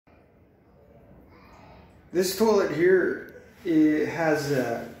This toilet here, it has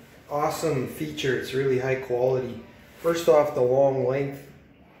an awesome feature. It's really high quality. First off, the long length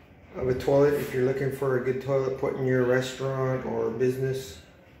of a toilet. If you're looking for a good toilet put in your restaurant or business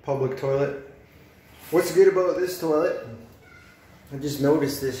public toilet. What's good about this toilet? I just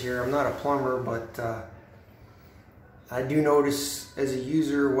noticed this here. I'm not a plumber, but I do notice as a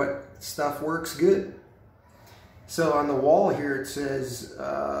user what stuff works good. So on the wall here it says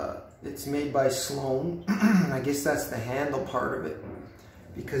it's made by Sloan. I guess that's the handle part of it,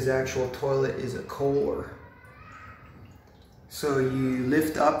 because the actual toilet is a Kohler. So you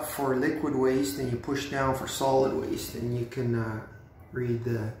lift up for liquid waste and you push down for solid waste, and you can read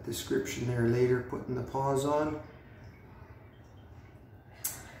the description there later, putting the pause on.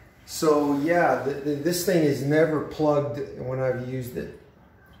 So yeah, this thing is never plugged when I've used it.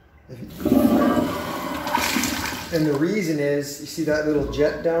 And the reason is, you see that little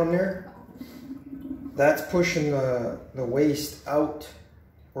jet down there? That's pushing the waste out.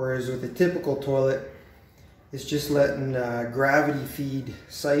 Whereas with a typical toilet, it's just letting gravity feed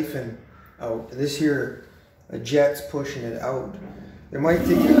siphon out. This here, a jet's pushing it out. It might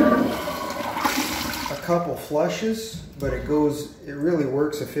take a couple flushes, but it really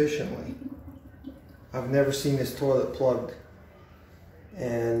works efficiently. I've never seen this toilet plugged.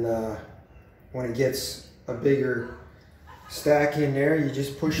 And when it gets a bigger stack in there, you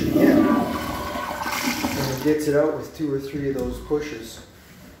just push it again. And it gets it out with 2 or 3 of those pushes.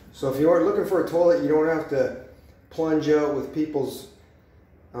 So if you are looking for a toilet, you don't have to plunge out with people's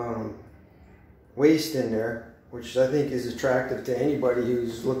waste in there, which I think is attractive to anybody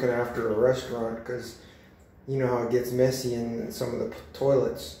who's looking after a restaurant, because you know how it gets messy in some of the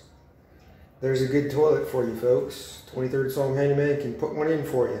toilets. There's a good toilet for you folks. 23rd Psalm Handyman can put one in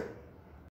for you.